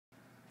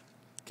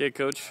Okay,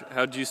 Coach,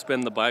 how'd you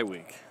spend the bye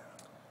week?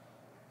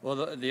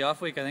 Well, the off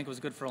week I think was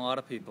good for a lot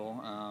of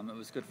people. It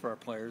was good for our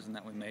players in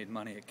that we made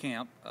money at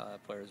camp.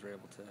 Players were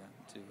able to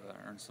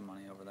earn some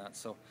money over that.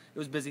 So it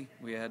was busy.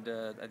 We had,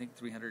 I think,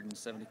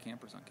 370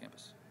 campers on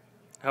campus.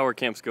 How are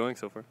camps going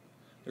so far?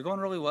 They're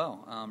going really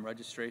well.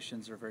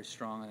 Registrations are very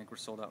strong. I think we're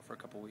sold out for a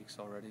couple weeks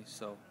already.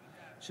 So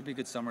it should be a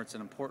good summer. It's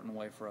an important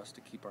way for us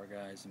to keep our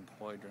guys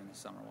employed during the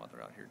summer while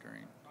they're out here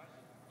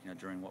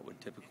during what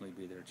would typically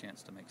be their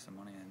chance to make some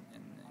money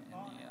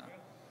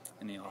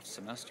in the off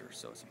semester.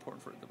 So it's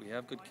important that we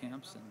have good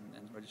camps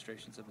and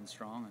registrations have been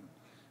strong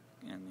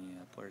and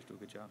the players do a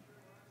good job.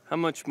 How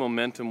much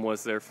momentum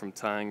was there from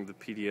tying the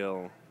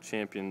PDL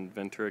champion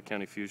Ventura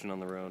County Fusion on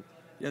the road?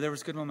 Yeah, there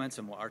was good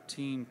momentum. Our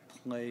team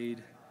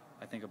played,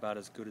 I think, about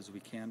as good as we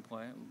can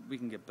play. We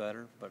can get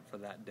better, but for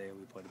that day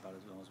we played about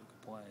as well as we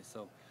could play.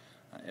 So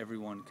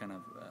everyone kind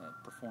of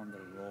performed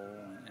their role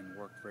and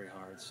worked very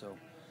hard. So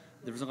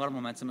there was a lot of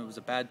momentum. It was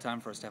a bad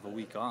time for us to have a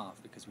week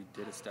off because we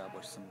did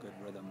establish some good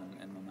rhythm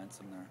and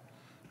momentum there.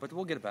 But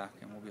we'll get it back,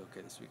 and we'll be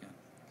okay this weekend.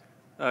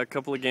 A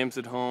couple of games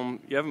at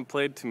home. You haven't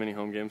played too many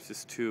home games,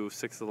 just 2.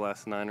 6 of the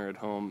last 9 are at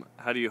home.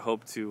 How do you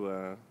hope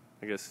to,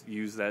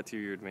 use that to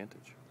your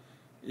advantage?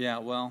 Yeah,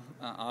 well,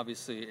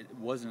 obviously it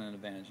wasn't an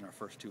advantage in our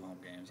first 2 home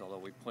games. Although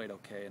we played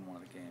okay in one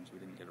of the games, we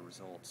didn't get a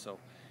result. So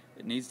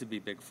it needs to be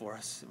big for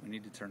us. We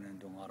need to turn it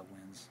into a lot of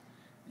wins.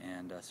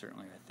 And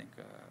certainly, I think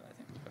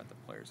we've got the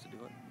players to do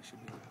it. We should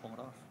be able to pull it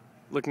off.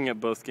 Looking at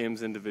both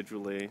games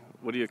individually,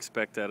 what do you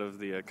expect out of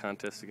the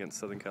contest against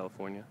Southern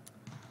California?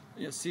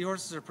 Yeah,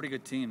 Seahorses are a pretty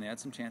good team. They had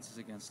some chances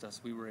against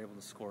us. We were able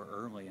to score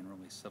early and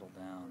really settle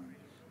down. And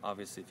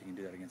obviously, if you can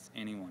do that against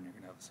anyone, you're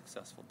going to have a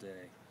successful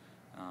day,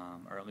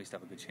 or at least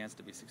have a good chance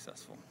to be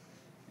successful.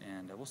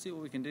 And we'll see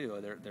what we can do.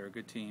 They're a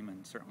good team,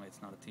 and certainly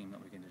it's not a team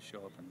that we can just show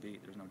up and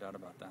beat. There's no doubt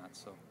about that.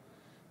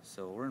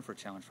 So we're in for a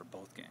challenge for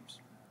both games.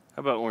 How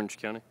about Orange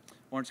County?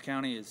 Orange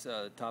County is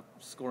the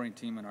top scoring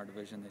team in our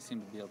division. They seem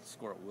to be able to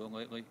score at will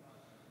lately,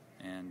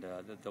 and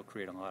they'll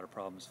create a lot of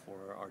problems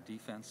for our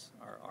defense,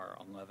 our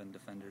 11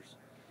 defenders,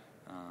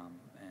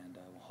 and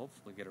we'll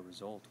hopefully get a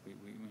result. We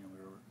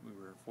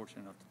were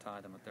fortunate enough to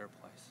tie them at their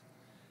place,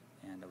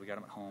 and we got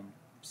them at home.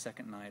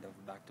 Second night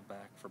of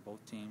back-to-back for both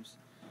teams.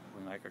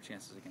 We like our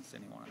chances against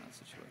anyone in that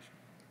situation.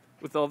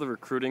 With all the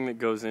recruiting that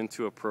goes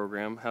into a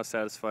program, how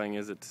satisfying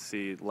is it to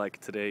see,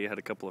 like today, you had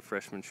a couple of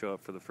freshmen show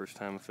up for the first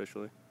time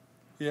officially?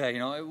 Yeah,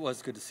 it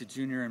was good to see.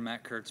 Junior and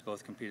Matt Kurtz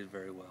both competed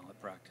very well at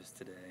practice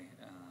today.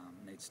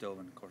 Nate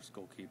Stoven, of course,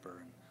 goalkeeper,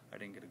 and I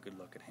didn't get a good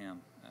look at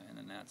him in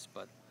the nets,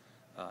 but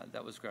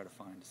that was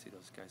gratifying to see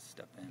those guys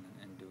step in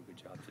and do a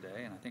good job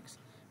today. And I think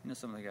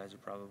some of the guys are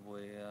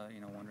probably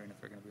wondering if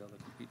they're going to be able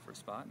to compete for a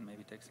spot and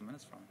maybe take some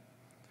minutes from them.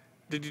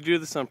 Did you do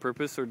this on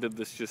purpose, or did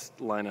this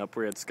just line up?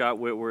 We had Scott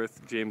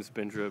Whitworth, James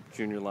Bindrup,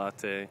 Junior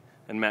Latte,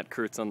 and Matt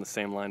Kurtz on the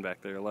same line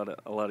back there. A lot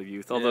of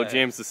youth, although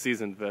James is a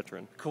seasoned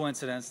veteran.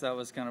 Coincidence, that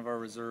was kind of our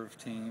reserve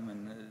team,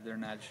 and they're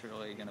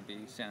naturally going to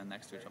be standing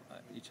next to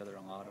each other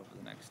a lot over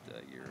the next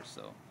year or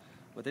so.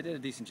 But they did a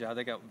decent job.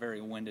 They got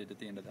very winded at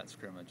the end of that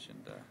scrimmage,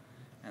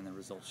 and the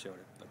results showed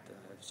it. But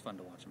it was fun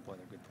to watch them play.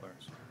 They're good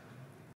players.